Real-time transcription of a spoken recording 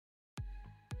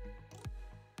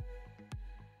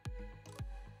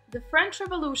The French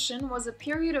Revolution was a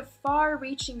period of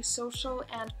far-reaching social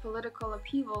and political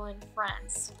upheaval in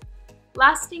France.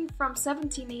 Lasting from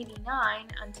 1789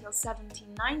 until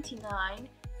 1799,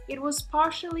 it was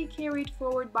partially carried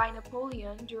forward by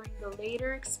Napoleon during the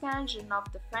later expansion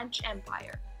of the French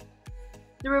Empire.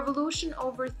 The revolution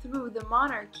overthrew the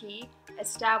monarchy,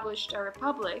 established a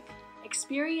republic,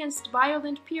 experienced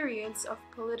violent periods of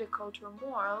political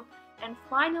turmoil, and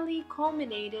finally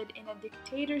culminated in a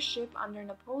dictatorship under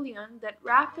Napoleon that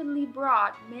rapidly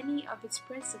brought many of its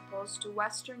principles to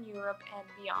Western Europe and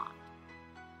beyond.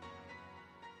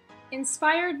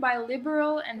 Inspired by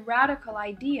liberal and radical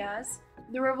ideas,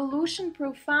 the revolution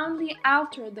profoundly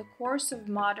altered the course of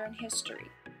modern history.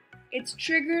 It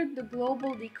triggered the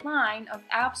global decline of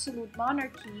absolute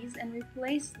monarchies and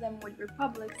replaced them with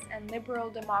republics and liberal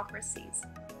democracies.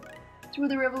 Through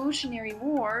the Revolutionary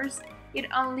Wars, it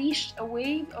unleashed a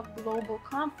wave of global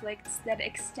conflicts that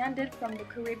extended from the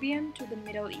Caribbean to the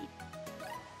Middle East.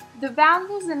 The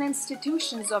values and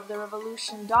institutions of the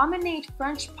revolution dominate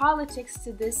French politics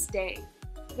to this day.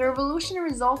 The revolution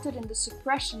resulted in the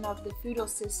suppression of the feudal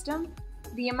system,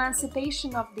 the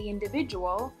emancipation of the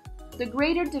individual, the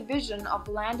greater division of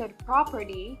landed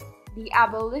property, the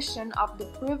abolition of the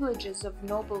privileges of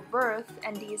noble birth,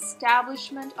 and the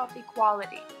establishment of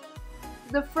equality.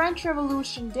 The French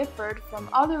Revolution differed from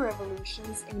other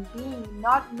revolutions in being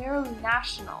not merely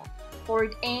national, for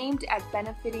it aimed at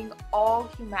benefiting all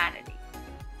humanity.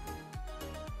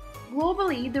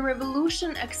 Globally, the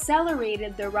revolution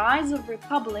accelerated the rise of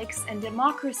republics and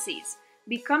democracies,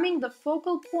 becoming the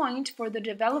focal point for the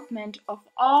development of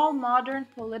all modern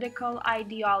political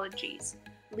ideologies,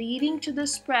 leading to the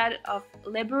spread of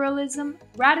liberalism,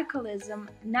 radicalism,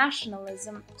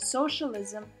 nationalism,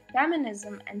 socialism,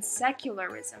 feminism, and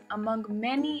secularism, among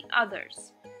many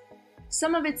others.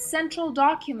 Some of its central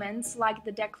documents, like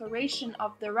the Declaration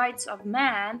of the Rights of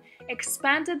Man,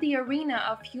 expanded the arena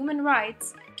of human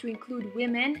rights to include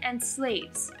women and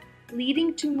slaves,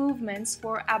 leading to movements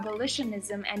for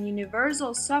abolitionism and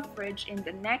universal suffrage in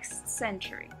the next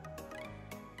century.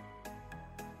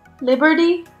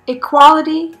 Liberty,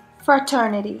 equality,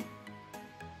 fraternity.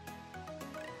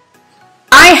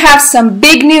 I have some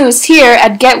big news here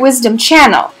at Get Wisdom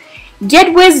channel.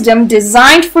 Get Wisdom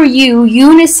designed for you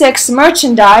unisex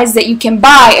merchandise that you can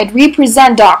buy at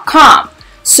represent.com.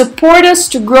 Support us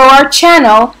to grow our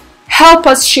channel, help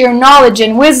us share knowledge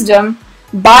and wisdom.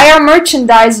 Buy our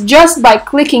merchandise just by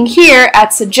clicking here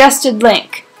at suggested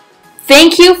link.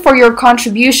 Thank you for your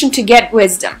contribution to Get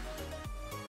Wisdom.